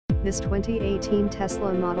This 2018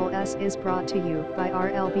 Tesla Model S is brought to you by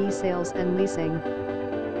RLB Sales and Leasing.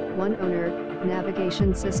 One owner,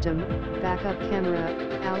 navigation system, backup camera,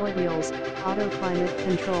 alloy wheels, auto climate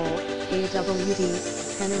control,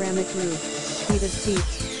 AWD, panoramic roof, heated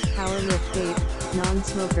seats, power liftgate,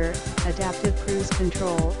 non-smoker, adaptive cruise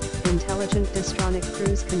control, intelligent distronic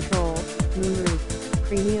cruise control, moonroof,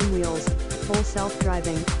 premium wheels, full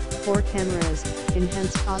self-driving, 4 cameras,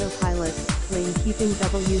 enhanced autopilot, lane keeping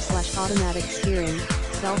W/automatic steering,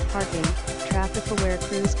 self-parking, traffic-aware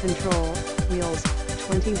cruise control, wheels,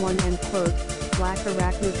 21 and quote, black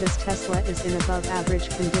Arachne. This Tesla is in above average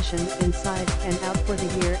condition inside and out for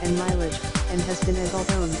the year and mileage, and has been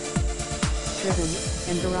adult owned, driven,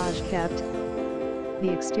 and garage kept.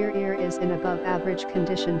 The exterior is in above average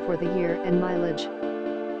condition for the year and mileage.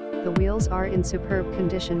 The wheels are in superb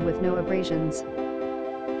condition with no abrasions.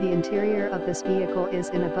 The interior of this vehicle is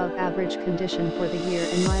in above average condition for the year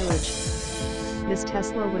and mileage. This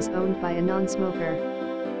Tesla was owned by a non-smoker.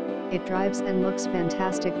 It drives and looks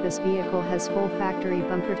fantastic. This vehicle has full factory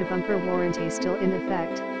bumper-to-bumper warranty still in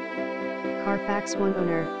effect. Carfax one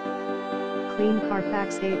owner. Clean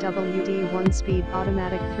Carfax AWD 1-speed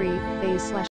automatic 3-phase/.